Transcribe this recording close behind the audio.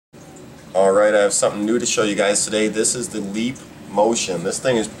Alright, I have something new to show you guys today. This is the Leap Motion. This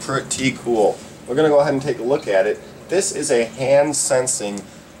thing is pretty cool. We're going to go ahead and take a look at it. This is a hand sensing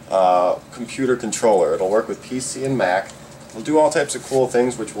computer controller. It'll work with PC and Mac. It'll do all types of cool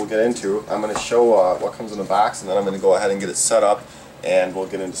things, which we'll get into. I'm going to show what comes in the box, and then I'm going to go ahead and get it set up, and we'll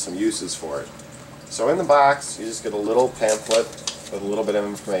get into some uses for it. So in the box, you just get a little pamphlet with a little bit of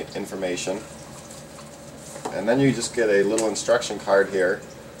information, and then you just get a little instruction card here.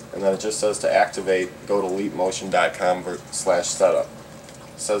 And then it just says to activate, go to leapmotion.com/setup. It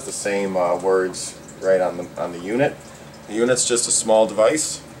says the same words right on the unit. The unit's just a small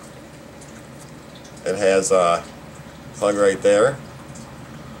device. It has a plug right there,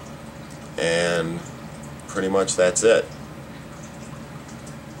 and pretty much that's it.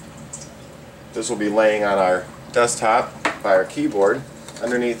 This will be laying on our desktop by our keyboard.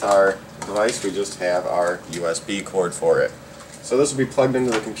 Underneath our device we just have our USB cord for it. So this will be plugged into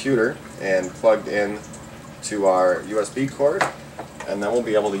the computer and plugged in to our USB cord, and then we'll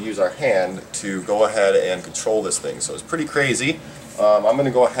be able to use our hand to go ahead and control this thing. So it's pretty crazy. I'm going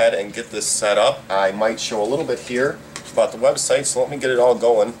to go ahead and get this set up. I might show a little bit here about the website, so let me get it all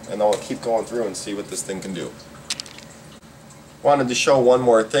going, and then we'll keep going through and see what this thing can do. Wanted to show one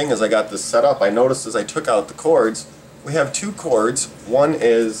more thing as I got this set up. I noticed as I took out the cords, we have two cords. One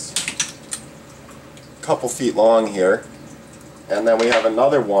is a couple feet long here, and then we have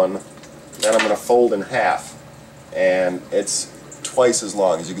another one that I'm going to fold in half, and it's twice as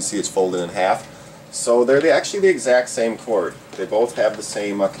long. As you can see, it's folded in half. So they're actually the exact same cord. They both have the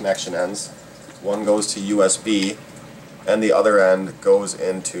same connection ends. One goes to USB and the other end goes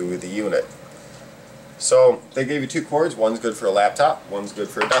into the unit. So they gave you two cords. One's good for a laptop, one's good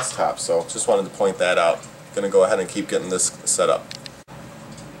for a desktop. So just wanted to point that out. Going to go ahead and keep getting this set up.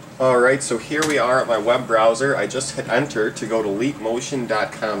 Alright, so here we are at my web browser. I just hit enter to go to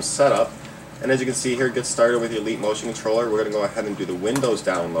leapmotion.com setup, and as you can see here, get started with your Leap Motion controller. We're going to go ahead and do the Windows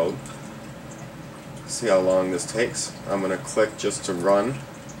download. See how long this takes. I'm going to click just to run.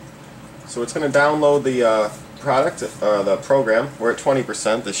 So it's going to download the the program. We're at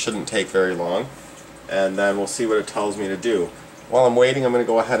 20%. This shouldn't take very long, and then we'll see what it tells me to do. While I'm waiting, I'm going to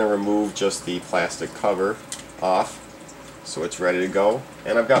go ahead and remove just the plastic cover off, so it's ready to go.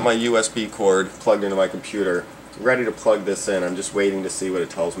 And I've got my USB cord plugged into my computer, ready to plug this in. I'm just waiting to see what it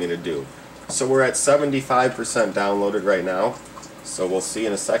tells me to do. So we're at 75% downloaded right now, so we'll see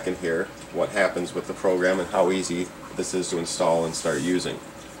in a second here what happens with the program and how easy this is to install and start using.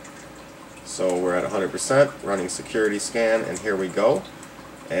 So we're at 100%, running security scan, and here we go.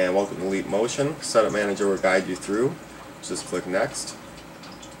 And welcome to Leap Motion. Setup Manager will guide you through. Just click Next.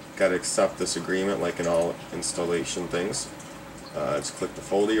 Got to accept this agreement like in all installation things. Just click the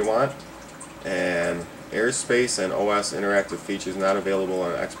folder you want, and airspace and OS interactive features not available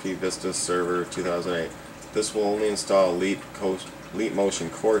on XP Vista Server 2008. This will only install Leap Motion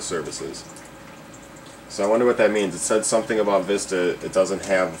core services. So I wonder what that means. It said something about Vista. It doesn't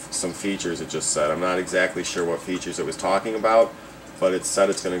have some features, it just said. I'm not exactly sure what features it was talking about, but it said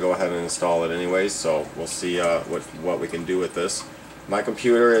it's going to go ahead and install it anyways, so we'll see what we can do with this. My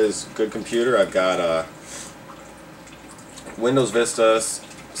computer is a good computer. I've got Windows Vista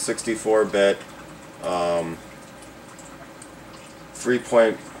 64-bit, 3.3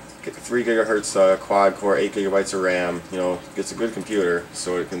 gigahertz quad core, 8 gigabytes of RAM. You know, it's a good computer,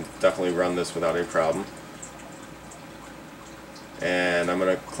 so it can definitely run this without any problem. And I'm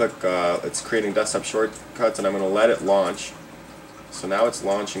going to click, it's creating desktop shortcuts, and I'm going to let it launch. So now it's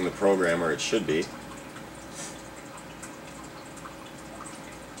launching the program, or it should be.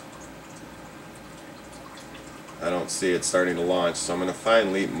 I don't see it starting to launch, so I'm going to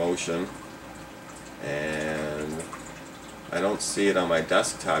find Leap Motion, and I don't see it on my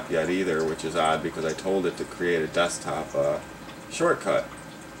desktop yet either, which is odd because I told it to create a desktop shortcut.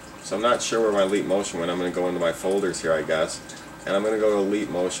 So I'm not sure where my Leap Motion went. I'm going to go into my folders here, I guess, and I'm going to go to Leap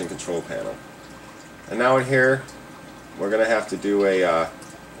Motion Control Panel. And now in here, we're going to have to do a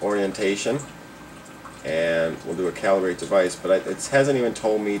orientation, and we'll do a calibrate device, but it hasn't even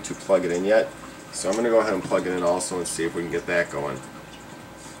told me to plug it in yet. So I'm going to go ahead and plug it in also and see if we can get that going.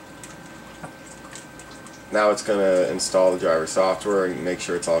 Now it's going to install the driver software and make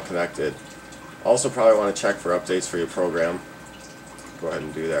sure it's all connected. Also probably want to check for updates for your program. Go ahead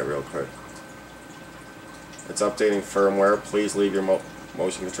and do that real quick. It's updating firmware. Please leave your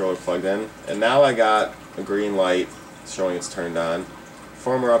motion controller plugged in. And now I got a green light showing it's turned on.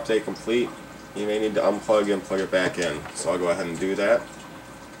 Firmware update complete. You may need to unplug and plug it back in. So I'll go ahead and do that.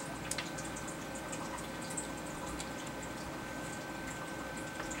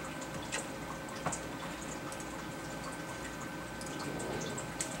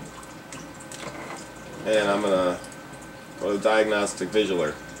 and I'm going to go to Diagnostic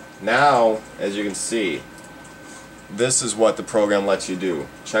Visualer. Now, as you can see, this is what the program lets you do.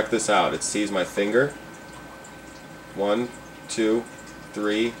 Check this out. It sees my finger. 1, 2,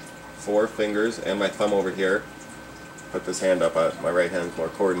 3, 4 fingers, and my thumb over here. Put this hand up. My right hand's more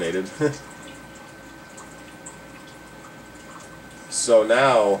coordinated. So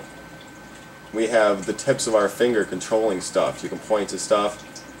now we have the tips of our finger controlling stuff. You can point to stuff.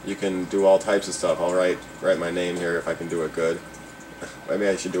 You can do all types of stuff. I'll write my name here if I can do it good. Maybe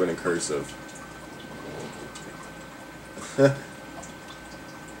I should do it in cursive.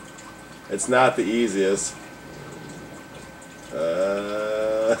 It's not the easiest.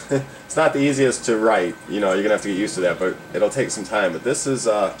 It's not the easiest to write. You know, you're gonna have to get used to that, but it'll take some time. But this is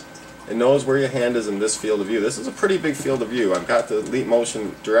it knows where your hand is in this field of view. This is a pretty big field of view. I've got the Leap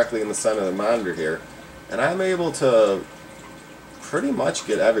Motion directly in the center of the monitor here, and I'm able to pretty much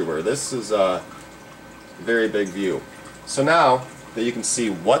get everywhere. This is a very big view. So now that you can see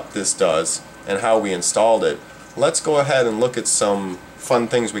what this does and how we installed it, let's go ahead and look at some fun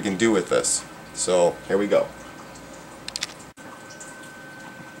things we can do with this. So here we go.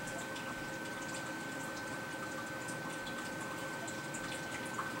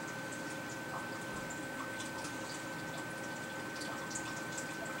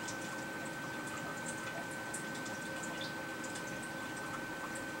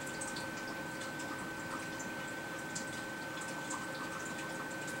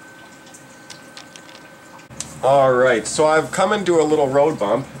 Alright, so I've come into a little road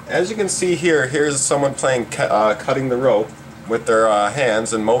bump. As you can see here, here's someone playing cutting the rope with their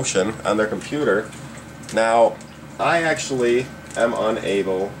hands in motion on their computer. Now, I actually am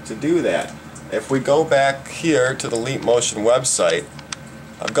unable to do that. If we go back here to the Leap Motion website,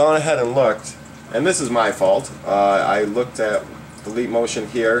 I've gone ahead and looked, and this is my fault. I looked at the Leap Motion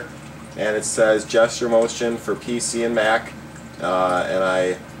here, and it says gesture motion for PC and Mac, and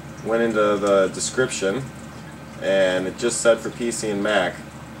I went into the description, and it just said for PC and Mac,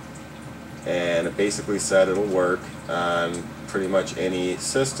 and it basically said it'll work on pretty much any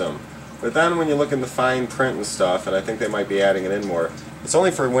system. But then when you look in the fine print and stuff, and I think they might be adding it in more, it's only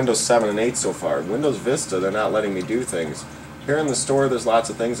for Windows 7 and 8 so far. Windows Vista, they're not letting me do things. Here in the store there's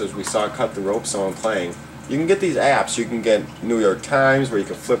lots of things, as we saw Cut the Rope, someone playing. You can get these apps. You can get New York Times, where you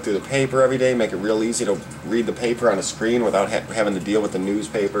can flip through the paper every day, make it real easy to read the paper on a screen without having to deal with the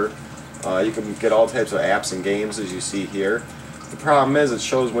newspaper. You can get all types of apps and games, as you see here. The problem is it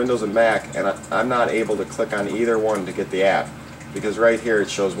shows Windows and Mac, and I'm not able to click on either one to get the app, because right here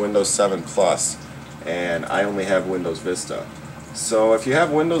it shows Windows 7 Plus, and I only have Windows Vista. So if you have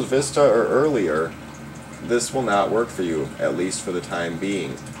Windows Vista or earlier, this will not work for you, at least for the time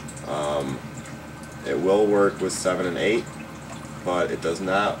being. It will work with 7 and 8, but it does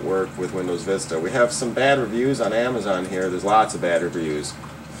not work with Windows Vista. We have some bad reviews on Amazon here. There's lots of bad reviews.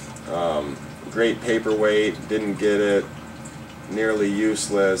 Great paperweight, didn't get it, nearly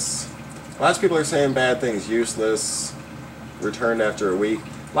useless. Lots of people are saying bad things, useless, returned after a week.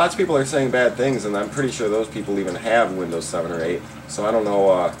 Lots of people are saying bad things, and I'm pretty sure those people even have Windows 7 or 8, so I don't know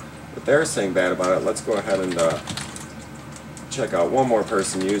what they're saying bad about it. Let's go ahead and check out one more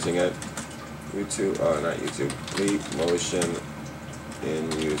person using it. YouTube, not YouTube, Leap Motion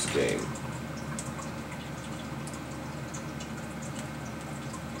in use game.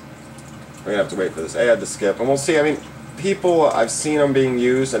 We're going to have to wait for this ad to skip, and we'll see. I mean, people, I've seen them being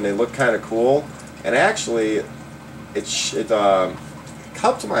used, and they look kind of cool, and actually, it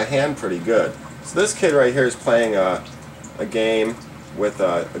cupped my hand pretty good. So this kid right here is playing a game with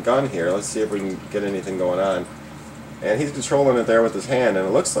a gun here. Let's see if we can get anything going on. And he's controlling it there with his hand, and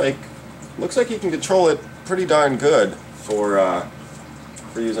it looks like he can control it pretty darn good for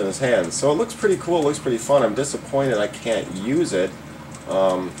using his hands. So it looks pretty cool, it looks pretty fun. I'm disappointed I can't use it.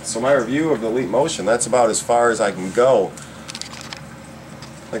 So my review of the Leap Motion, that's about as far as I can go.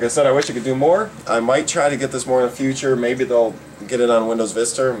 Like I said, I wish I could do more. I might try to get this more in the future. Maybe they'll get it on Windows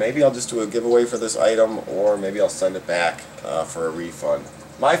Vista. Maybe I'll just do a giveaway for this item, or maybe I'll send it back for a refund.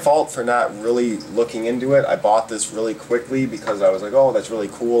 My fault for not really looking into it. I bought this really quickly because I was like, oh, that's really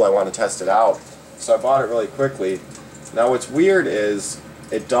cool, I want to test it out. So I bought it really quickly. Now what's weird is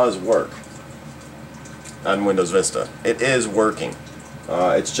it does work on Windows Vista. It is working.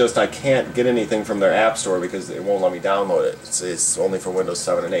 It's just I can't get anything from their App Store because it won't let me download it. It's only for Windows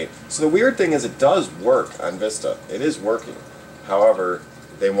 7 and 8. So the weird thing is it does work on Vista. It is working. However,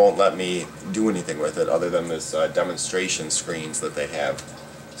 they won't let me do anything with it other than this demonstration screens that they have.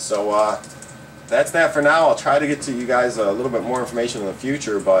 So that's that for now. I'll try to get to you guys a little bit more information in the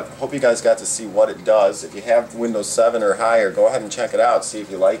future, but hope you guys got to see what it does. If you have Windows 7 or higher, go ahead and check it out, see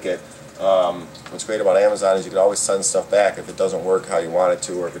if you like it. What's great about Amazon is you can always send stuff back if it doesn't work how you want it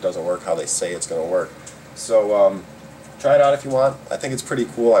to, or if it doesn't work how they say it's going to work. So try it out if you want. I think it's pretty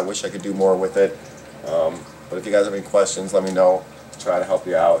cool. I wish I could do more with it. But if you guys have any questions, let me know. Try to help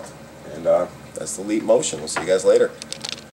you out. And that's the Leap Motion. We'll see you guys later.